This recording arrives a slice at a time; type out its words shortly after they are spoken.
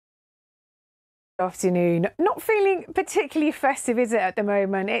Afternoon. Not feeling particularly festive, is it, at the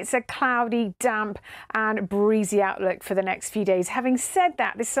moment? It's a cloudy, damp and breezy outlook for the next few days. Having said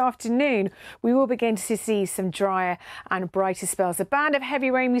that, this afternoon we will begin to see some drier and brighter spells. The band of heavy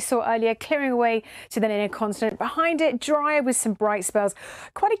rain we saw earlier clearing away to the inner continent. Behind it, drier with some bright spells.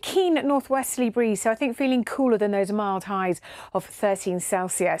 Quite a keen northwesterly breeze, so I think feeling cooler than those mild highs of 13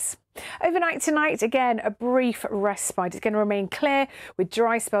 Celsius. Overnight tonight, again, a brief respite. It's going to remain clear with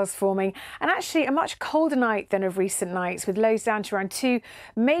dry spells forming, and actually a much colder night than of recent nights, with lows down to around 2,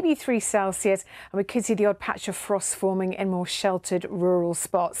 maybe 3 Celsius, and we could see the odd patch of frost forming in more sheltered rural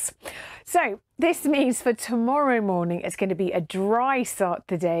spots. So this means for tomorrow morning it's going to be a dry start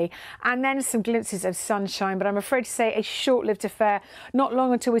to the day and then some glimpses of sunshine, but I'm afraid to say a short-lived affair. Not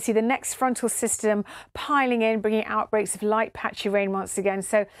long until we see the next frontal system piling in, bringing outbreaks of light patchy rain once again.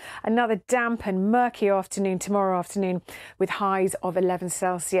 So another damp and murky afternoon tomorrow afternoon with highs of 11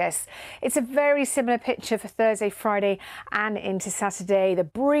 Celsius. It's a very similar picture for Thursday, Friday and into Saturday, the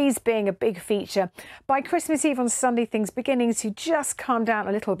breeze being a big feature. By Christmas Eve on Sunday, things beginning to just calm down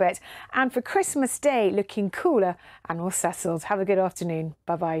a little bit, and for Christmas Day looking cooler and more settled. Have a good afternoon.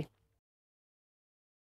 Bye bye.